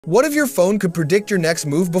What if your phone could predict your next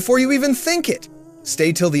move before you even think it?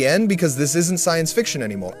 Stay till the end because this isn't science fiction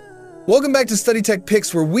anymore. Welcome back to Study Tech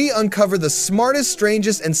Picks, where we uncover the smartest,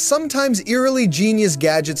 strangest, and sometimes eerily genius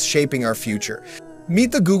gadgets shaping our future.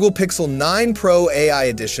 Meet the Google Pixel 9 Pro AI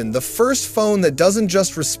Edition, the first phone that doesn't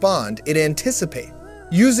just respond, it anticipates.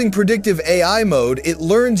 Using Predictive AI Mode, it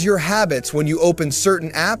learns your habits when you open certain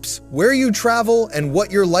apps, where you travel, and what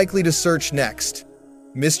you're likely to search next.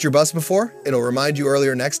 Missed your bus before? It'll remind you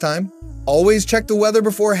earlier next time. Always check the weather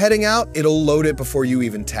before heading out? It'll load it before you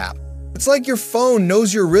even tap. It's like your phone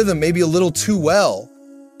knows your rhythm maybe a little too well.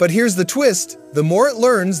 But here's the twist: the more it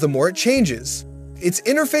learns, the more it changes. Its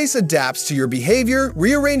interface adapts to your behavior,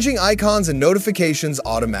 rearranging icons and notifications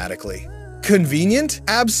automatically. Convenient?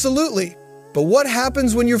 Absolutely. But what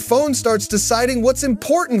happens when your phone starts deciding what's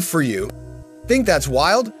important for you? Think that's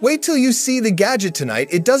wild? Wait till you see the gadget tonight.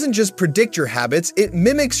 It doesn't just predict your habits, it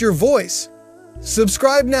mimics your voice.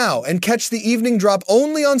 Subscribe now and catch the evening drop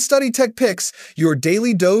only on Study Tech Picks, your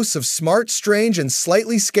daily dose of smart, strange, and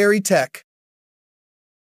slightly scary tech.